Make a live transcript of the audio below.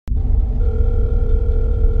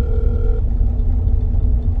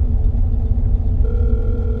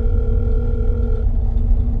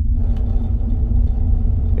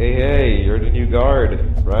guard,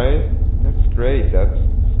 right? That's great, that's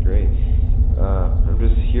great. I'm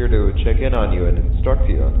just here to check in on you and instruct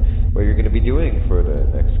you on what you're going to be doing for the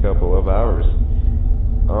next couple of hours.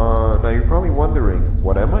 Now you're probably wondering,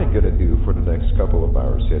 what am I going to do for the next couple of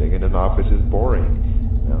hours? Sitting in an office is boring.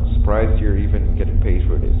 Now, I'm surprised you're even getting paid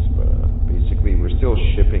for this, but basically we're still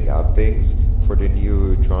shipping out things for the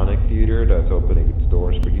new Tronic theater that's opening its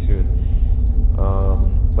doors pretty soon.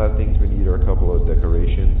 Last things we need are a couple of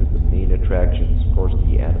decorations and the main attractions, of course,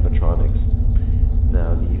 the animatronics.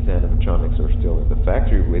 Now, these animatronics are still in the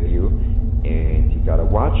factory with you, and you gotta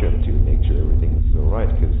watch them to make sure everything's alright,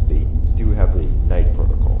 because they do have a night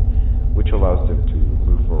protocol, which allows them to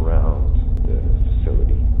move around the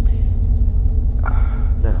facility.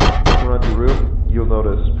 Now, around the room, you'll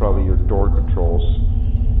notice probably your door controls.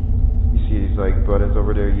 You see these like buttons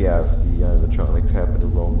over there? Yeah, if the animatronics happen to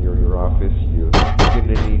roam near your office, you're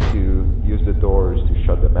gonna need to use the doors to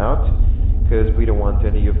shut them out, because we don't want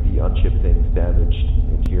any of the unshipped things damaged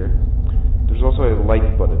in here. There's also a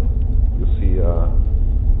light button. You'll see,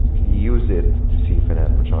 you can use it to see if an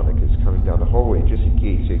animatronic is coming down the hallway, just in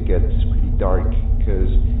case it gets pretty dark,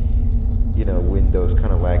 because, you know, Window's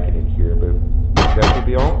kind of lacking in here. But that will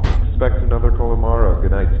be all. Expect another call tomorrow.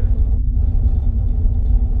 Good night.